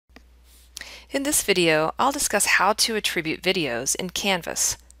In this video, I'll discuss how to attribute videos in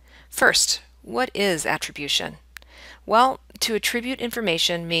Canvas. First, what is attribution? Well, to attribute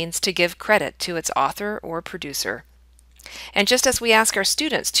information means to give credit to its author or producer. And just as we ask our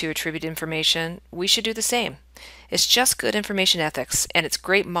students to attribute information, we should do the same. It's just good information ethics, and it's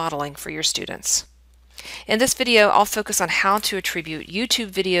great modeling for your students. In this video, I'll focus on how to attribute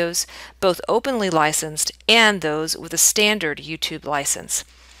YouTube videos, both openly licensed and those with a standard YouTube license.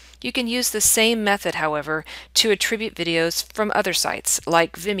 You can use the same method, however, to attribute videos from other sites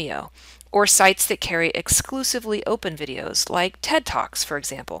like Vimeo, or sites that carry exclusively open videos like TED Talks, for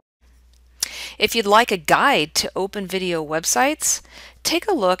example. If you'd like a guide to open video websites, take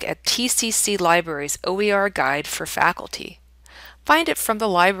a look at TCC Library's OER Guide for Faculty. Find it from the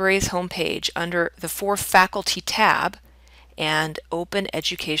library's homepage under the For Faculty tab and Open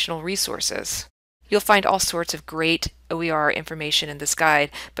Educational Resources. You'll find all sorts of great OER information in this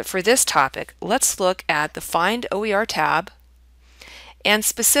guide, but for this topic, let's look at the Find OER tab and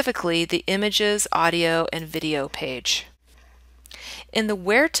specifically the Images, Audio, and Video page. In the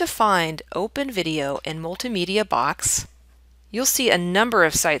Where to Find Open Video and Multimedia box, you'll see a number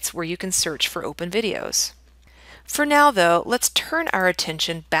of sites where you can search for open videos. For now, though, let's turn our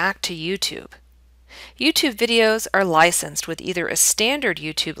attention back to YouTube. YouTube videos are licensed with either a standard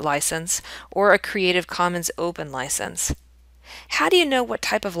YouTube license or a Creative Commons Open license. How do you know what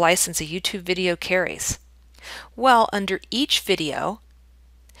type of license a YouTube video carries? Well, under each video,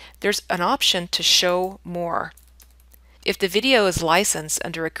 there's an option to show more. If the video is licensed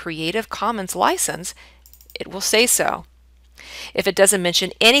under a Creative Commons license, it will say so. If it doesn't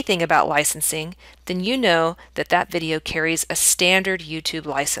mention anything about licensing, then you know that that video carries a standard YouTube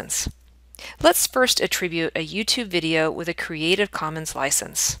license. Let's first attribute a YouTube video with a Creative Commons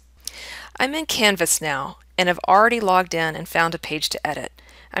license. I'm in Canvas now and have already logged in and found a page to edit.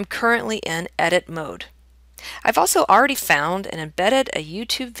 I'm currently in edit mode. I've also already found and embedded a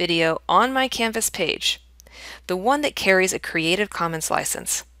YouTube video on my Canvas page, the one that carries a Creative Commons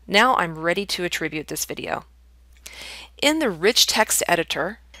license. Now I'm ready to attribute this video. In the Rich Text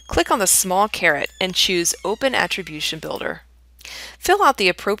Editor, click on the small caret and choose Open Attribution Builder. Fill out the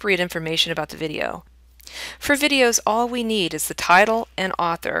appropriate information about the video. For videos, all we need is the title and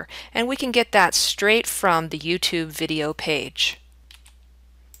author, and we can get that straight from the YouTube video page.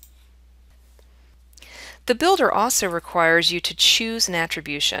 The builder also requires you to choose an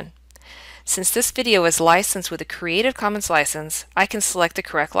attribution. Since this video is licensed with a Creative Commons license, I can select the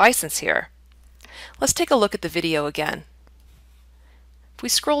correct license here. Let's take a look at the video again. If we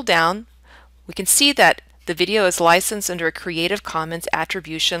scroll down, we can see that the video is licensed under a Creative Commons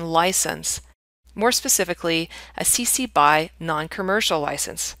Attribution license, more specifically a CC BY non-commercial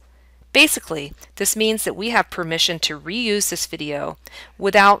license. Basically, this means that we have permission to reuse this video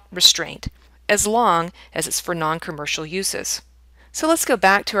without restraint, as long as it's for non-commercial uses. So let's go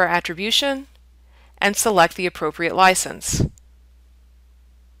back to our attribution and select the appropriate license.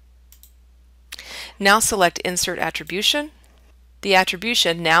 Now select Insert Attribution. The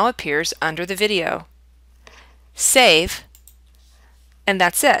attribution now appears under the video. Save, and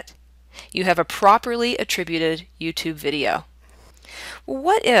that's it. You have a properly attributed YouTube video.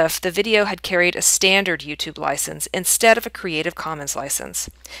 What if the video had carried a standard YouTube license instead of a Creative Commons license?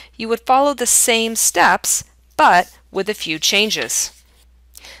 You would follow the same steps, but with a few changes.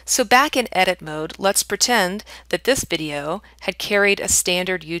 So back in edit mode, let's pretend that this video had carried a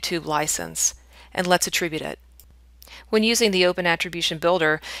standard YouTube license, and let's attribute it. When using the Open Attribution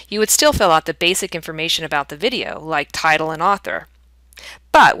Builder, you would still fill out the basic information about the video, like title and author.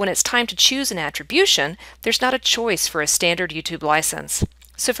 But when it's time to choose an attribution, there's not a choice for a standard YouTube license.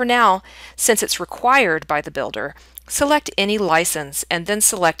 So for now, since it's required by the builder, select any license and then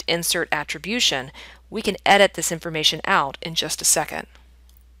select Insert Attribution. We can edit this information out in just a second.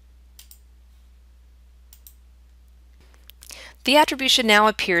 The attribution now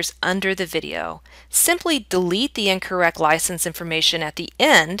appears under the video. Simply delete the incorrect license information at the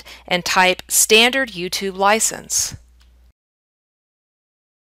end and type Standard YouTube License.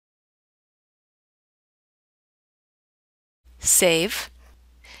 Save,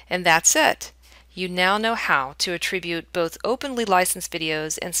 and that's it. You now know how to attribute both openly licensed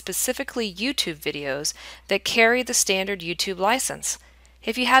videos and specifically YouTube videos that carry the standard YouTube license.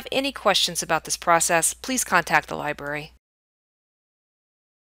 If you have any questions about this process, please contact the library.